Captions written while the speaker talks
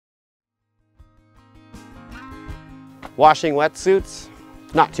Washing wetsuits,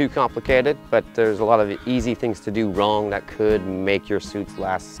 not too complicated, but there's a lot of easy things to do wrong that could make your suits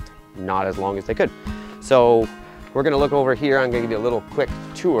last not as long as they could. So we're gonna look over here. I'm gonna give you a little quick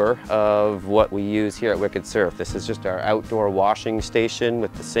tour of what we use here at Wick'd Surf. This is just our outdoor washing station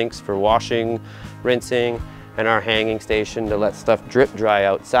with the sinks for washing, rinsing, and our hanging station to let stuff drip dry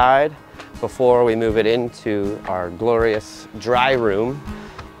outside before we move it into our glorious dry room,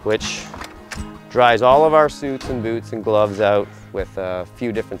 which dries all of our suits and boots and gloves out with a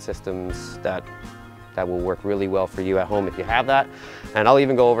few different systems that will work really well for you at home if you have that. And I'll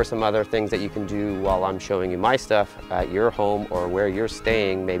even go over some other things that you can do while I'm showing you my stuff at your home or where you're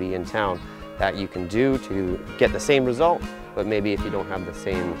staying, maybe in town, that you can do to get the same result, but maybe if you don't have the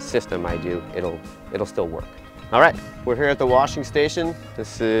same system I do, it'll still work. All right, we're here at the washing station.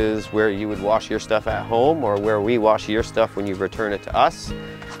 This is where you would wash your stuff at home or where we wash your stuff when you return it to us.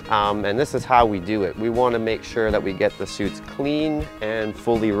 And this is how we do it. We want to make sure that we get the suits clean and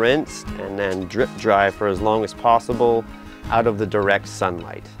fully rinsed and then drip dry for as long as possible out of the direct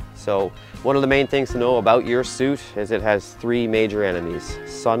sunlight. So one of the main things to know about your suit is it has three major enemies: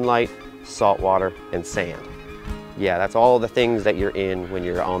 sunlight, salt water, and sand. Yeah, that's all the things that you're in when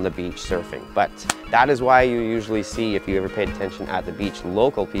you're on the beach surfing. But that is why you usually see, if you ever paid attention at the beach,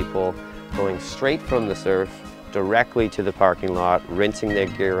 local people going straight from the surf directly to the parking lot, rinsing their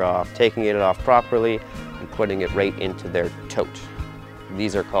gear off, taking it off properly, and putting it right into their tote.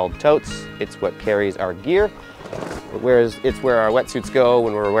 These are called totes. It's what carries our gear, whereas it's where our wetsuits go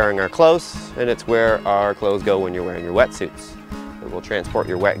when we're wearing our clothes, and it's where our clothes go when you're wearing your wetsuits. It will transport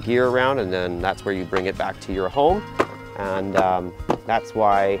your wet gear around, and then that's where you bring it back to your home. And that's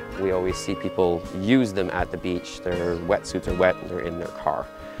why we always see people use them at the beach. Their wetsuits are wet and they're in their car.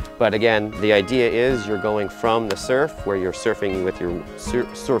 But again, the idea is you're going from the surf, where you're surfing with your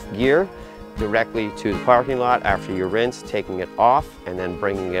surf gear, directly to the parking lot after you rinse, taking it off, and then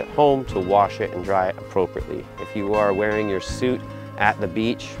bringing it home to wash it and dry it appropriately. If you are wearing your suit at the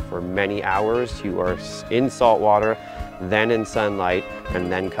beach for many hours, you are in salt water, then in sunlight,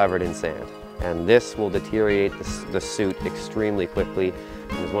 and then covered in sand. And this will deteriorate the suit extremely quickly.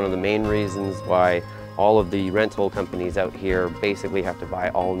 And is one of the main reasons why all of the rental companies out here basically have to buy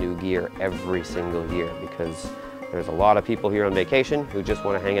all new gear every single year, because there's a lot of people here on vacation who just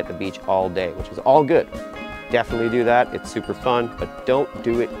want to hang at the beach all day, which is all good. Definitely do that, it's super fun, but don't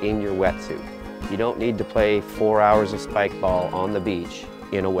do it in your wetsuit. You don't need to play 4 hours of spike ball on the beach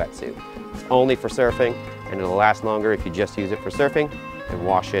in a wetsuit. It's only for surfing, and it'll last longer if you just use it for surfing and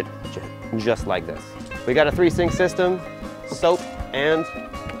wash it just like this. We got a 3-sink system, soap, and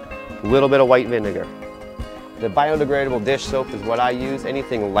a little bit of white vinegar. The biodegradable dish soap is what I use.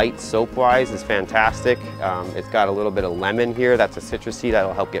 Anything light soap-wise is fantastic. It's got a little bit of lemon here. That's a citrusy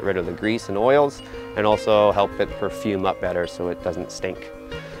that'll help get rid of the grease and oils, and also help it perfume up better so it doesn't stink.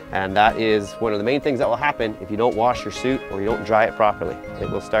 And that is one of the main things that will happen if you don't wash your suit or you don't dry it properly. It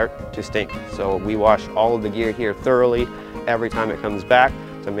will start to stink. So we wash all of the gear here thoroughly every time it comes back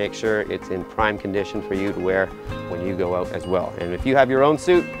to make sure it's in prime condition for you to wear when you go out as well. And if you have your own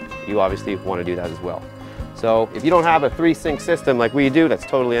suit, you obviously want to do that as well. So if you don't have a 3-sink system like we do, that's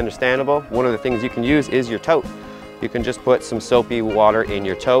totally understandable. One of the things you can use is your tote. You can just put some soapy water in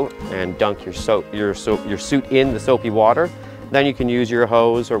your tote and dunk your suit in the soapy water. Then you can use your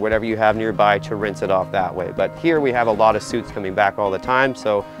hose or whatever you have nearby to rinse it off that way. But here we have a lot of suits coming back all the time,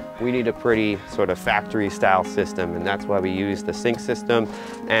 so we need a pretty sort of factory style system, and that's why we use the sink system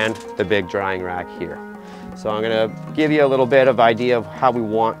and the big drying rack here. So I'm gonna give you a little bit of idea of how we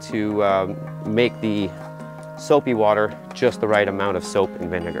want to make the soapy water just the right amount of soap and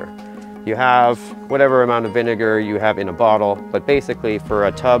vinegar. You have whatever amount of vinegar you have in a bottle, but basically for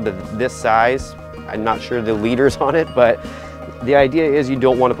a tub of this size, I'm not sure the liters on it, but the idea is you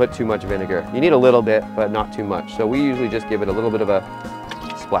don't want to put too much vinegar. You need a little bit, but not too much. So we usually just give it a little bit of a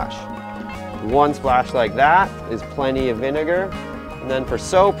splash. 1 splash like that is plenty of vinegar. And then for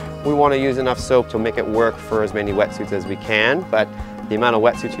soap, we want to use enough soap to make it work for as many wetsuits as we can, but the amount of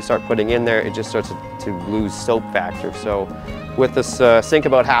wetsuits you start putting in there, it just starts to lose soap factor. So with this sink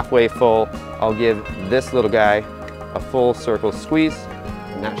about halfway full, I'll give this little guy a full circle squeeze,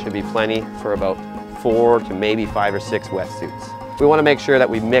 and that should be plenty for about 4 to maybe 5 or 6 wetsuits. We want to make sure that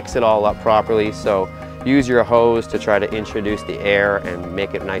we mix it all up properly, so use your hose to try to introduce the air and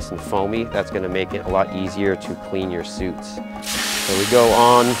make it nice and foamy. That's going to make it a lot easier to clean your suits. So we go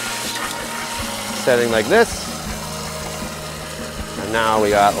on setting like this, and now we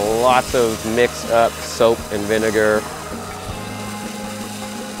got lots of mixed up soap and vinegar.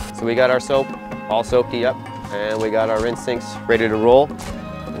 So we got our soap all soapy up, and we got our rinse sinks ready to roll.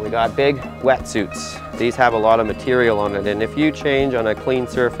 We got big wetsuits. These have a lot of material on it, and if you change on a clean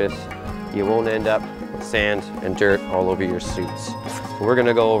surface, you won't end up with sand and dirt all over your suits. So we're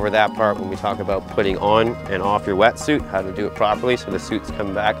gonna go over that part when we talk about putting on and off your wetsuit, how to do it properly so the suits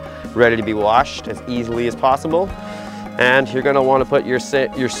come back ready to be washed as easily as possible. And you're gonna wanna put your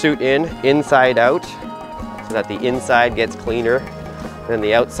suit inside out so that the inside gets cleaner than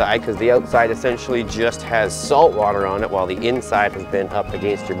the outside, because the outside essentially just has salt water on it while the inside has been up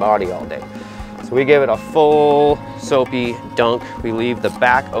against your body all day. So we give it a full soapy dunk. We leave the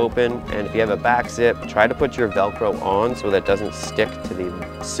back open, and if you have a back zip, try to put your Velcro on so that it doesn't stick to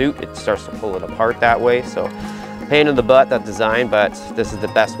the suit. It starts to pull it apart that way. So pain in the butt, that design, but this is the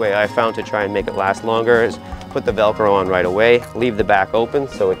best way I found to try and make it last longer, is put the Velcro on right away, leave the back open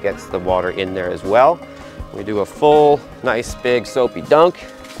so it gets the water in there as well. We do a full, nice big soapy dunk.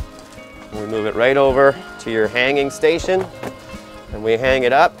 We move it right over to your hanging station, and we hang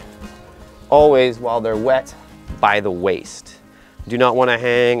it up, always while they're wet by the waist. Do not want to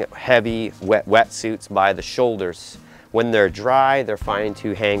hang heavy, wet wetsuits by the shoulders. When they're dry, they're fine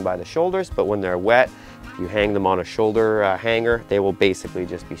to hang by the shoulders, but when they're wet, if you hang them on a shoulder hanger, they will basically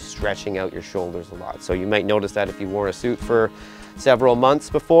just be stretching out your shoulders a lot. So you might notice that if you wore a suit for several months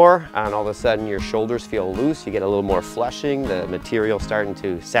before and all of a sudden your shoulders feel loose, you get a little more flushing, the material starting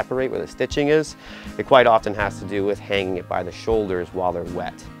to separate where the stitching is. It quite often has to do with hanging it by the shoulders while they're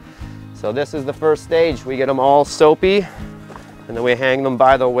wet. So this is the first stage. We get them all soapy, and then we hang them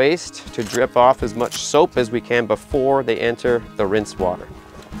by the waist to drip off as much soap as we can before they enter the rinse water.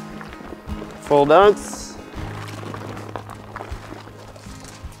 Full dunks.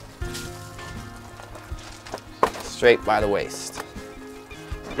 Straight by the waist.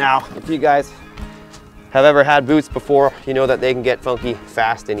 Now, if you guys have ever had boots before, you know that they can get funky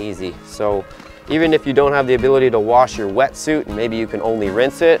fast and easy. So even if you don't have the ability to wash your wetsuit and maybe you can only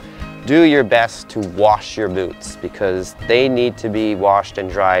rinse it, do your best to wash your boots, because they need to be washed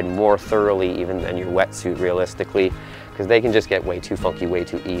and dried more thoroughly even than your wetsuit realistically, because they can just get way too funky, way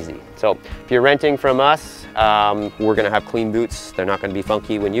too easy. So if you're renting from us, we're gonna have clean boots. They're not gonna be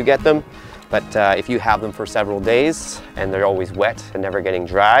funky when you get them. But if you have them for several days and they're always wet and never getting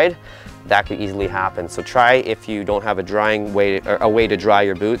dried, that could easily happen. So try, if you don't have a way to dry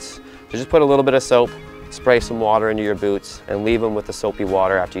your boots, to just put a little bit of soap, spray some water into your boots, and leave them with the soapy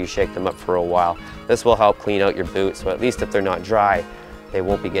water after you shake them up for a while. This will help clean out your boots, so at least if they're not dry, they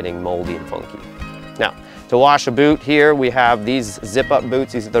won't be getting moldy and funky. Now, to wash a boot here, we have these zip-up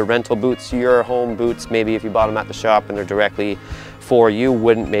boots. These are the rental boots, your home boots. Maybe if you bought them at the shop and they're directly for you,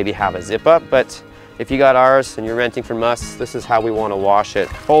 wouldn't maybe have a zip-up, but if you got ours and you're renting from us, this is how we want to wash it.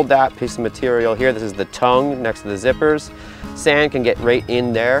 Hold that piece of material here. This is the tongue next to the zippers. Sand can get right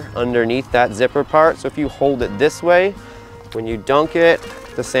in there underneath that zipper part. So if you hold it this way, when you dunk it,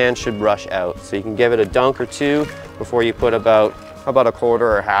 the sand should brush out. So you can give it a dunk or two before you put about a quarter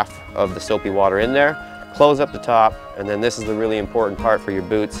or half of the soapy water in there. Close up the top, and then this is the really important part for your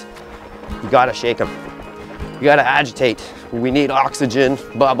boots. You gotta shake them. You gotta agitate. We need oxygen,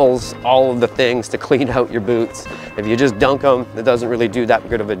 bubbles, all of the things to clean out your boots. If you just dunk them, it doesn't really do that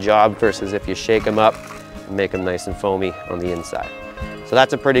good of a job versus if you shake them up and make them nice and foamy on the inside. So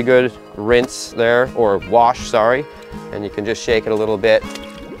that's a pretty good rinse there, or wash, sorry. And you can just shake it a little bit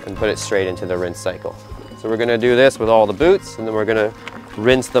and put it straight into the rinse cycle. So we're gonna do this with all the boots, and then we're gonna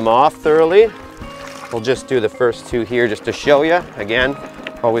rinse them off thoroughly. We'll just do the first two here just to show you. Again,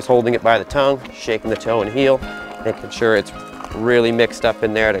 always holding it by the tongue, shaking the toe and heel, making sure it's really mixed up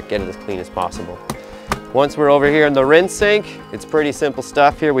in there to get it as clean as possible. Once we're over here in the rinse sink, it's pretty simple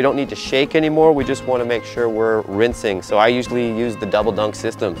stuff here. We don't need to shake anymore. We just want to make sure we're rinsing. So I usually use the double dunk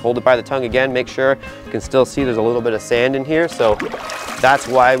system. Hold it by the tongue again, make sure you can still see there's a little bit of sand in here. So that's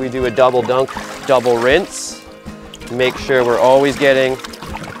why we do a double dunk, double rinse. Make sure we're always getting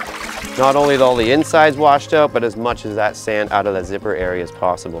not only all the insides washed out, but as much as that sand out of the zipper area as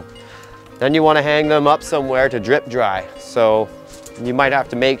possible. Then you want to hang them up somewhere to drip dry. So you might have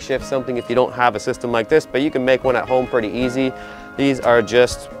to makeshift something if you don't have a system like this, but you can make one at home pretty easy. These are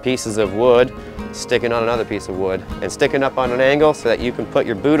just pieces of wood sticking on another piece of wood and sticking up on an angle so that you can put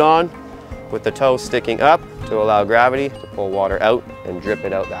your boot on with the toe sticking up to allow gravity to pull water out and drip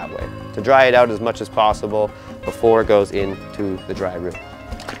it out that way. To dry it out as much as possible before it goes into the dry room.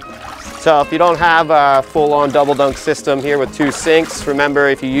 So if you don't have a full-on double dunk system here with two sinks, remember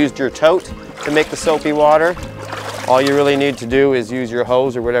if you used your tote to make the soapy water, all you really need to do is use your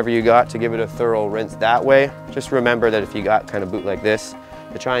hose or whatever you got to give it a thorough rinse that way. Just remember that if you got kind of boot like this,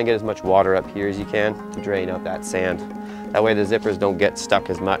 to try and get as much water up here as you can to drain out that sand. That way the zippers don't get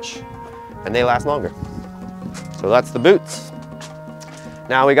stuck as much and they last longer. So that's the boots.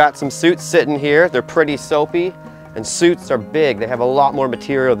 Now we got some suits sitting here. They're pretty soapy, and suits are big. They have a lot more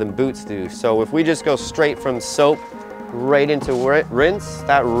material than boots do. So if we just go straight from soap right into rinse,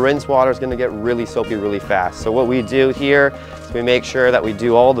 that rinse water is going to get really soapy really fast. So what we do here is we make sure that we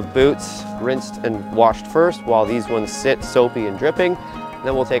do all the boots rinsed and washed first while these ones sit soapy and dripping. And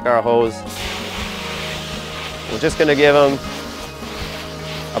then we'll take our hose. We're just going to give them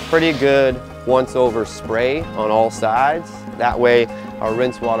a pretty good once over spray on all sides. That way our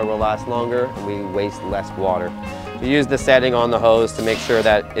rinse water will last longer and we waste less water. We use the setting on the hose to make sure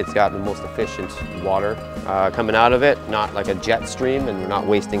that it's got the most efficient water coming out of it, not like a jet stream, and we're not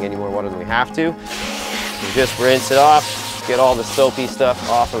wasting any more water than we have to. We just rinse it off, get all the soapy stuff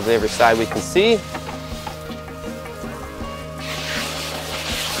off of every side we can see.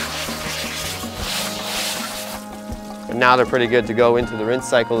 And now they're pretty good to go into the rinse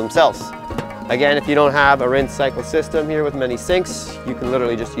cycle themselves. Again, if you don't have a rinse cycle system here with many sinks, you can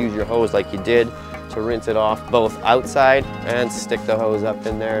literally just use your hose like you did to rinse it off both outside and stick the hose up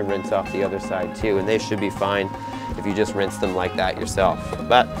in there and rinse off the other side too. And they should be fine if you just rinse them like that yourself.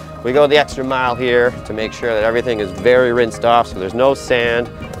 But we go the extra mile here to make sure that everything is very rinsed off so there's no sand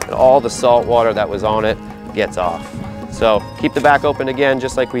and all the salt water that was on it gets off. So keep the back open again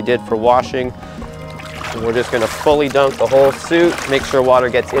just like we did for washing. And we're just going to fully dunk the whole suit, make sure water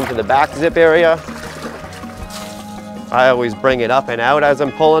gets into the back zip area. I always bring it up and out as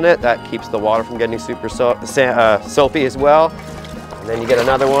I'm pulling it. That keeps the water from getting super soapy as well. And then you get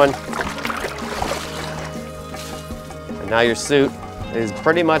another one. And now your suit is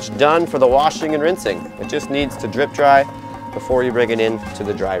pretty much done for the washing and rinsing. It just needs to drip dry before you bring it into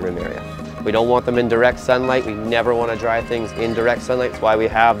the dry room area. We don't want them in direct sunlight. We never want to dry things in direct sunlight. That's why we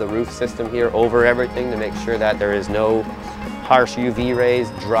have the roof system here over everything to make sure that there is no harsh UV rays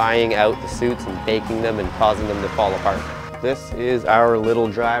drying out the suits and baking them and causing them to fall apart. This is our little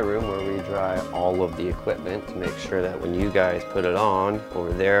dry room where we dry all of the equipment to make sure that when you guys put it on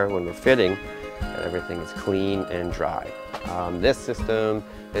over there when we're fitting, that everything is clean and dry. This system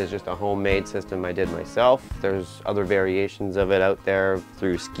is just a homemade system I did myself. There's other variations of it out there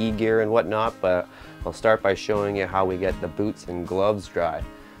through ski gear and whatnot, but I'll start by showing you how we get the boots and gloves dry.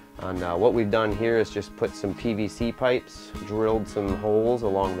 And what we've done here is just put some PVC pipes, drilled some holes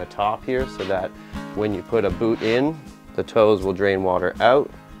along the top here so that when you put a boot in, the toes will drain water out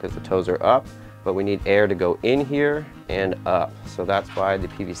because the toes are up, but we need air to go in here and up. So that's why the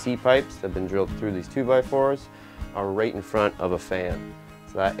PVC pipes that have been drilled through these 2x4s are right in front of a fan.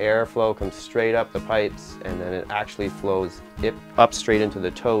 So that airflow comes straight up the pipes and then it actually flows up straight into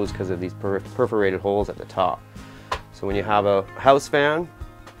the toes because of these perforated holes at the top. So when you have a house fan,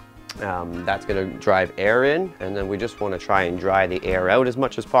 that's going to drive air in, and then we just want to try and dry the air out as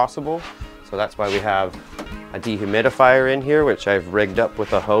much as possible. So that's why we have a dehumidifier in here, which I've rigged up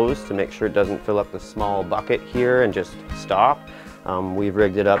with a hose to make sure it doesn't fill up the small bucket here and just stop. We've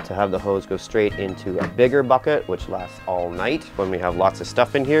rigged it up to have the hose go straight into a bigger bucket, which lasts all night when we have lots of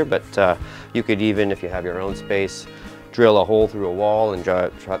stuff in here. But you could even, if you have your own space, drill a hole through a wall and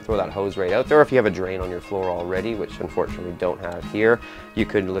throw that hose right out there. Or if you have a drain on your floor already, which unfortunately we don't have here, you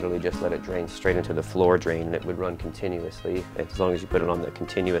could literally just let it drain straight into the floor drain and it would run continuously as long as you put it on the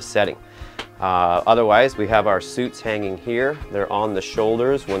continuous setting. Otherwise, we have our suits hanging here. They're on the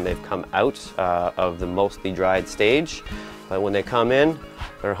shoulders when they've come out of the mostly dried stage. But when they come in,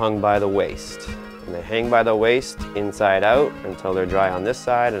 they're hung by the waist. And they hang by the waist inside out until they're dry on this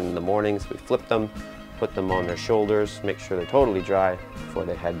side, and in the mornings we flip them, put them on their shoulders, make sure they're totally dry before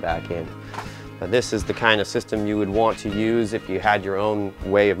they head back in. Now, this is the kind of system you would want to use if you had your own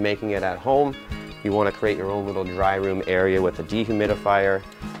way of making it at home. You want to create your own little dry room area with a dehumidifier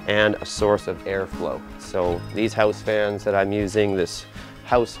and a source of airflow. So these house fans that I'm using, this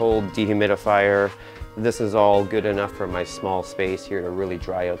household dehumidifier, this is all good enough for my small space here to really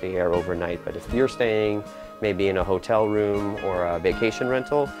dry out the air overnight. But if you're staying maybe in a hotel room or a vacation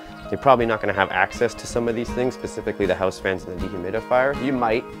rental, you're probably not going to have access to some of these things, specifically the house fans and the dehumidifier. You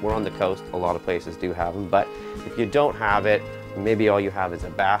might. We're on the coast. A lot of places do have them. But if you don't have it, maybe all you have is a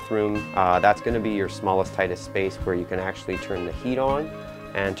bathroom. That's going to be your smallest, tightest space where you can actually turn the heat on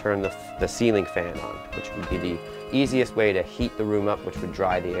and turn the ceiling fan on, which would be the easiest way to heat the room up, which would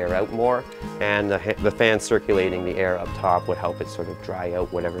dry the air out more. And the fan circulating the air up top would help it sort of dry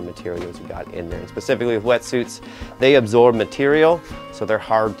out whatever materials you got in there. And specifically with wetsuits, they absorb material, so they're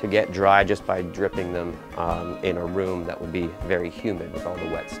hard to get dry just by dripping them in a room that would be very humid with all the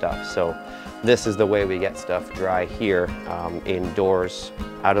wet stuff. So this is the way we get stuff dry here, indoors,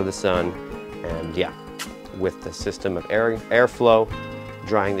 out of the sun, and yeah, with the system of airflow,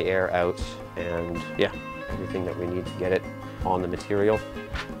 drying the air out, and yeah, everything that we need to get it on the material.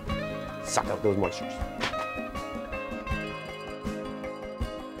 suck out those moistures.